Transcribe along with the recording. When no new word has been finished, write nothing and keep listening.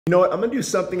You know what? I'm going to do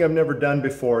something I've never done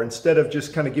before. Instead of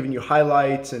just kind of giving you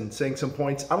highlights and saying some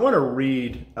points, I want to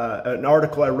read an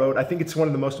article I wrote. I think it's one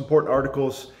of the most important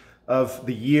articles of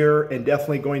the year and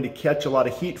definitely going to catch a lot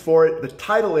of heat for it. The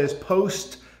title is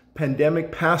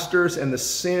Post-Pandemic Pastors and the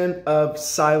Sin of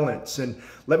Silence. And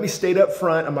let me state up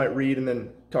front, I might read and then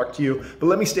talk to you, but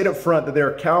let me state up front that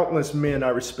there are countless men I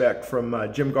respect, from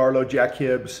Jim Garlow, Jack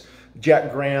Hibbs,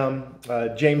 Jack Graham,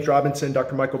 James Robinson,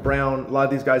 Dr. Michael Brown. A lot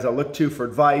of these guys I look to for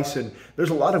advice, and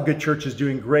there's a lot of good churches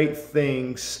doing great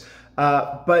things,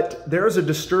 but there is a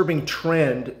disturbing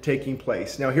trend taking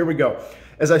place. Now, here we go.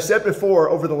 As I've said before,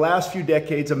 over the last few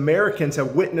decades, Americans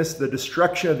have witnessed the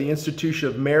destruction of the institution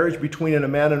of marriage between a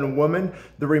man and a woman,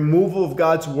 the removal of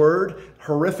God's word,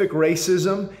 horrific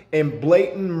racism, and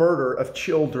blatant murder of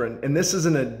children. And this is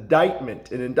an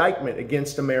indictment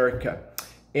against America.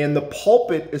 And the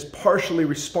pulpit is partially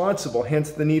responsible,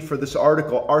 hence the need for this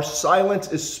article. Our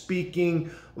silence is speaking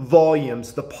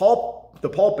volumes. The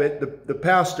pulpit, the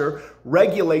pastor,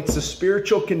 regulates the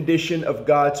spiritual condition of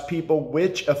God's people,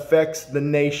 which affects the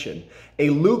nation. A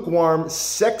lukewarm,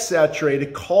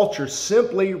 sex-saturated culture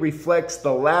simply reflects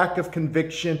the lack of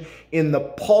conviction in the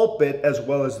pulpit as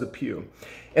well as the pew.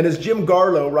 And as Jim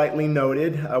Garlow rightly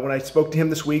noted, when I spoke to him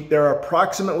this week, there are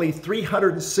approximately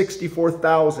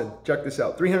 364,000, check this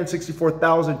out,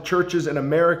 364,000 churches in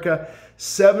America.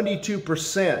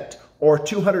 72%, or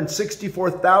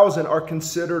 264,000, are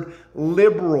considered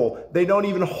liberal. They don't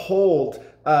even hold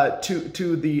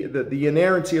to the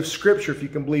inerrancy of Scripture, if you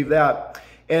can believe that.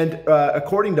 And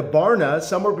according to Barna,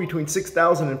 somewhere between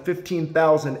 6,000 and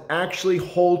 15,000 actually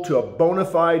hold to a bona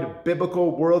fide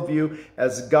biblical worldview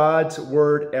as God's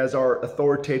word as our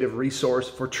authoritative resource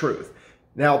for truth.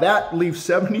 Now that leaves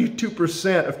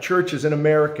 72% of churches in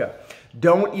America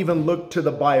don't even look to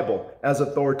the Bible as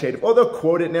authoritative. Oh, they'll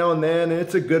quote it now and then, and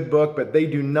it's a good book, but they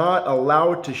do not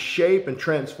allow it to shape and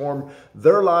transform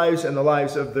their lives and the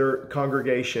lives of their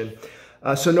congregation.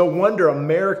 So no wonder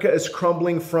America is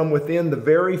crumbling from within. The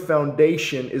very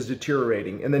foundation is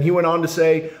deteriorating. And then he went on to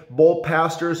say, bold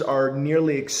pastors are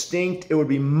nearly extinct. It would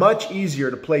be much easier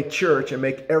to play church and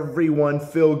make everyone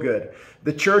feel good.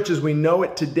 The church as we know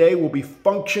it today will be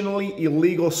functionally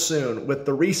illegal soon. With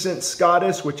the recent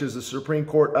SCOTUS, which is the Supreme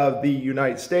Court of the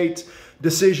United States,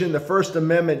 decision, the First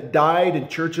Amendment died, and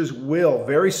churches will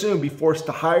very soon be forced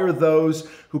to hire those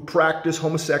who practice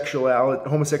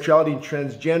homosexuality and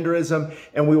transgenderism,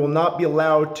 and we will not be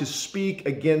allowed to speak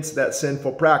against that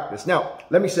sinful practice. Now,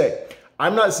 let me say,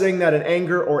 I'm not saying that in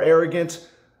anger or arrogance.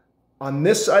 On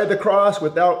this side of the cross,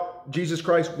 without Jesus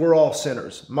Christ, we're all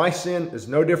sinners. My sin is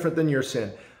no different than your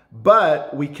sin.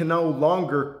 But we can no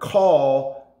longer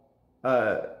call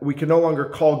good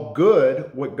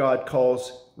what God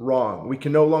calls wrong. We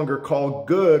can no longer call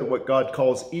good what God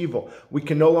calls evil. We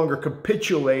can no longer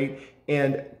capitulate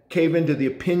and cave into the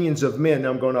opinions of men. Now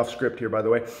I'm going off script here, by the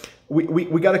way.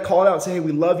 We got to call it out and say, hey,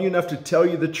 we love you enough to tell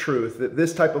you the truth, that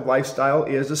this type of lifestyle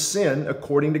is a sin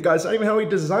according to God. It's not even how he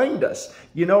designed us.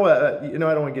 I don't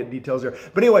want to get details there.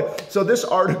 But anyway, so this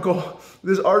article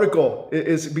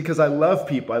is because I love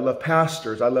people. I love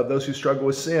pastors. I love those who struggle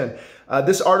with sin.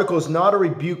 This article is not a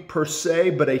rebuke per se,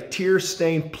 but a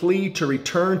tear-stained plea to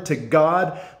return to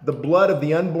God. The blood of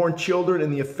the unborn children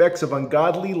and the effects of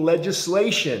ungodly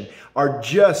legislation are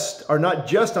not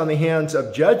just on the hands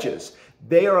of judges.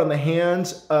 They are on the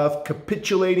hands of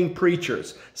capitulating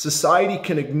preachers. Society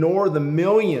can ignore the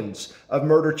millions of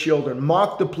murdered children,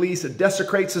 mock the police,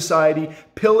 desecrate society,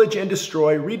 pillage and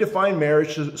destroy, redefine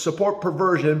marriage, support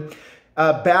perversion,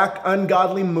 back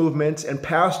ungodly movements, and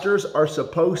pastors are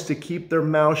supposed to keep their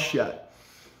mouths shut.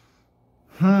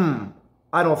 I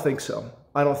don't think so.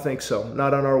 I don't think so.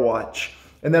 Not on our watch.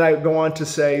 And then I go on to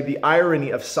say the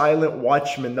irony of silent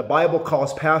watchmen. The Bible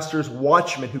calls pastors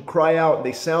watchmen who cry out.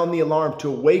 They sound the alarm to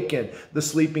awaken the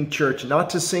sleeping church, not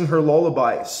to sing her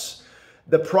lullabies.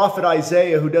 The prophet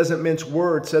Isaiah, who doesn't mince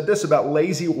words, said this about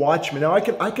lazy watchmen. Now,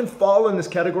 I can fall in this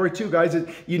category too, guys.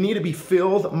 You need to be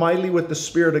filled mightily with the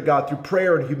Spirit of God through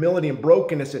prayer and humility and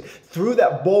brokenness. And through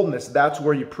that boldness, that's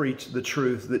where you preach the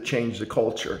truth that changed the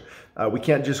culture. We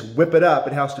can't just whip it up.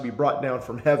 It has to be brought down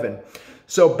from heaven.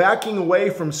 So backing away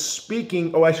from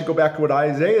speaking, I should go back to what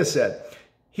Isaiah said.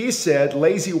 He said,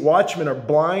 lazy watchmen are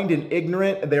blind and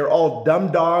ignorant, and they are all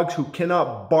dumb dogs who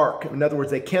cannot bark. In other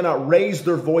words, they cannot raise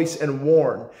their voice and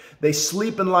warn. They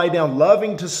sleep and lie down,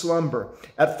 loving to slumber.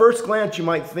 At first glance, you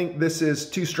might think this is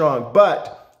too strong,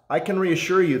 but I can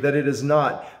reassure you that it is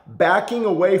not. Backing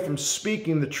away from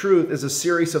speaking the truth is a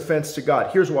serious offense to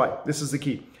God. Here's why. This is the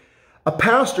key. A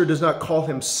pastor does not call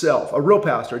himself, a real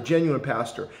pastor, a genuine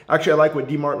pastor. Actually, I like what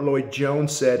D. Martin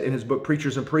Lloyd-Jones said in his book,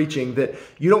 Preachers and Preaching, that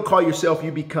you don't call yourself,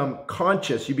 you become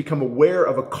conscious, you become aware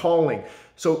of a calling.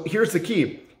 So here's the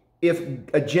key. If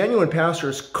a genuine pastor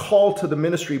is called to the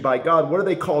ministry by God, what are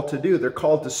they called to do? They're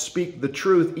called to speak the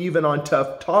truth even on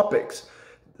tough topics.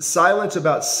 Silence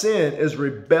about sin is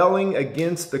rebelling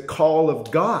against the call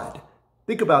of God.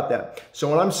 Think about that. So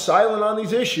when I'm silent on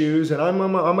these issues and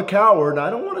I'm a coward and I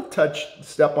don't want to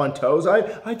step on toes,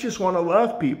 I just want to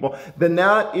love people, then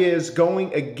that is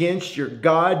going against your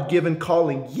God-given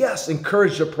calling. Yes,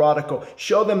 encourage the prodigal.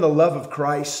 Show them the love of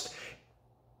Christ.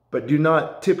 But do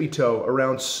not tippy-toe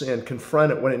around sin.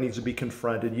 Confront it when it needs to be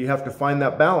confronted. You have to find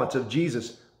that balance of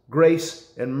Jesus,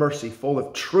 grace and mercy, full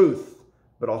of truth,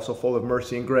 but also full of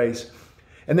mercy and grace.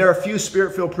 And there are a few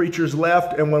spirit-filled preachers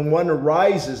left, and when one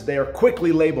arises, they are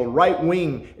quickly labeled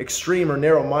right-wing, extreme, or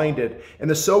narrow-minded. And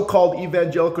the so-called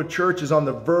evangelical church is on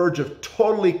the verge of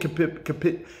totally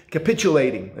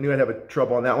capitulating. I knew I'd have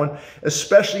trouble on that one,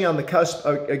 especially on the cusp,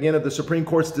 again, of the Supreme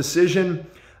Court's decision.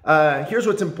 Here's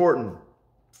what's important.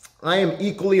 I am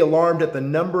equally alarmed at the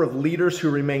number of leaders who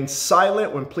remain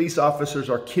silent when police officers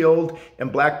are killed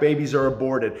and black babies are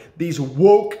aborted. These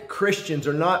woke Christians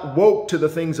are not woke to the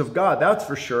things of God, that's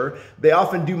for sure. They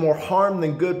often do more harm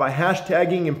than good by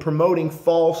hashtagging and promoting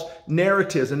false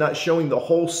narratives and not showing the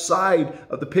whole side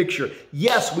of the picture.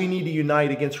 Yes, we need to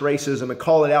unite against racism and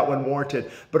call it out when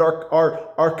warranted, but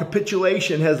our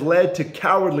capitulation has led to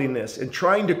cowardliness. In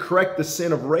trying to correct the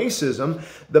sin of racism,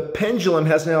 the pendulum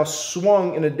has now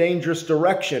swung in a dangerous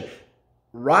direction.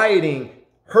 Rioting,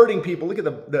 hurting people. Look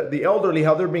at the elderly,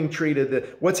 how they're being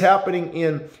treated. What's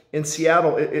happening in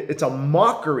Seattle, it's a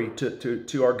mockery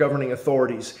to our governing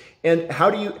authorities. And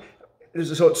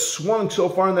so it's swung so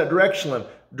far in that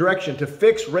direction. To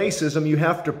fix racism, you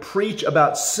have to preach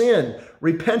about sin,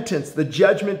 repentance, the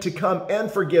judgment to come, and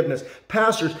forgiveness.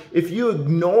 Pastors, if you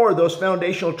ignore those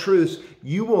foundational truths,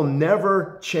 you will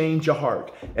never change a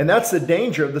heart. And that's the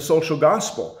danger of the social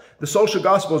gospel. The social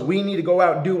gospel is we need to go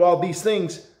out and do all these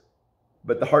things,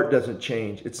 but the heart doesn't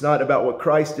change. It's not about what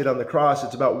Christ did on the cross.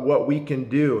 It's about what we can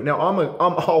do. Now, I'm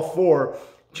all for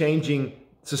changing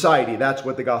society. That's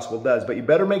what the gospel does. But you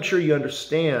better make sure you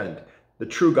understand the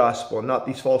true gospel and not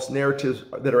these false narratives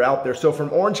that are out there. So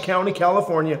from Orange County,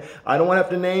 California, I don't want to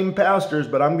have to name pastors,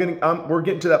 but we're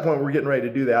getting to that point where we're getting ready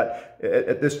to do that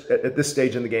at this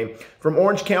stage in the game. From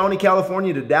Orange County,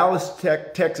 California to Dallas,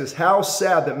 Texas, how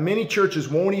sad that many churches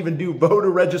won't even do voter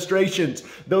registrations.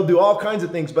 They'll do all kinds of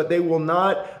things, but they will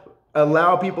not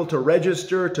allow people to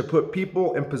register, to put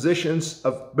people in positions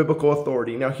of biblical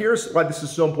authority. Now, here's why this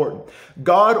is so important.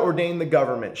 God ordained the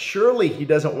government. Surely he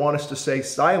doesn't want us to stay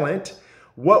silent.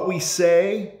 What we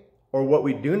say or what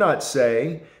we do not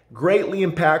say greatly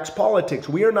impacts politics.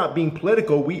 We are not being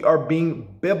political. We are being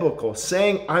biblical.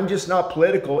 Saying I'm just not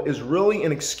political is really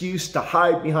an excuse to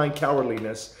hide behind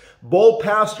cowardliness. Bold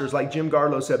pastors, like Jim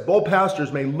Garlow said, bold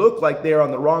pastors may look like they are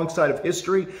on the wrong side of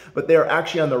history, but they are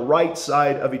actually on the right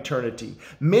side of eternity.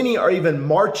 Many are even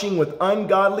marching with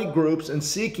ungodly groups and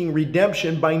seeking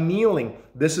redemption by kneeling.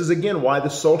 This is again why the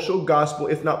social gospel,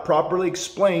 if not properly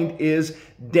explained, is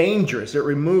dangerous. It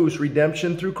removes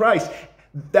redemption through Christ.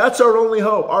 That's our only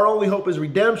hope. Our only hope is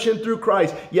redemption through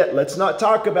Christ. Yet let's not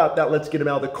talk about that. Let's get them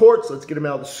out of the courts. Let's get them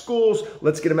out of the schools.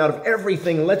 Let's get them out of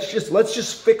everything. Let's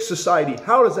just fix society.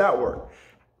 How does that work?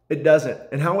 It doesn't.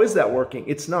 And how is that working?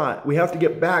 It's not. We have to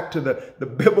get back to the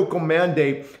biblical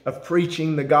mandate of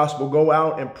preaching the gospel. Go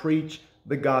out and preach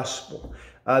the gospel.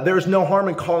 There is no harm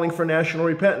in calling for national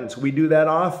repentance. We do that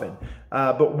often.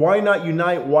 But why not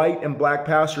unite white and black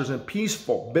pastors in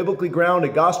peaceful, biblically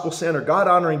grounded, gospel-centered,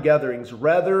 God-honoring gatherings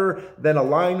rather than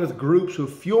align with groups who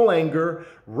fuel anger,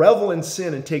 revel in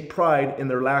sin, and take pride in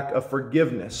their lack of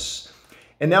forgiveness?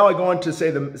 And now I go on to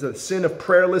say the sin of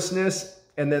prayerlessness,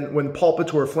 and then when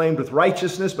pulpits were aflamed with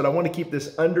righteousness, but I want to keep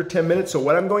this under 10 minutes. So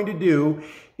what I'm going to do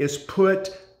is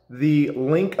put the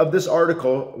link of this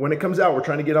article, when it comes out, we're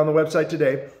trying to get on the website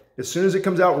today. As soon as it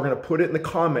comes out, we're going to put it in the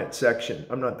comment section.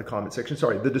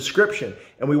 The description.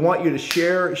 And we want you to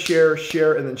share,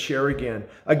 share, and then share again.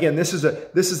 Again, this is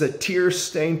a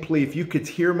tear-stained plea. If you could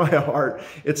hear my heart,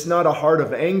 it's not a heart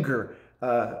of anger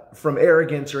from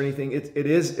arrogance or anything. It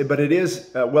is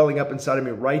welling up inside of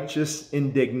me, righteous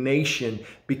indignation,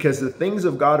 because the things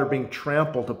of God are being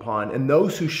trampled upon, and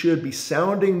those who should be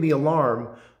sounding the alarm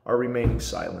are remaining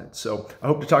silent. So I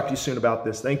hope to talk to you soon about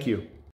this. Thank you.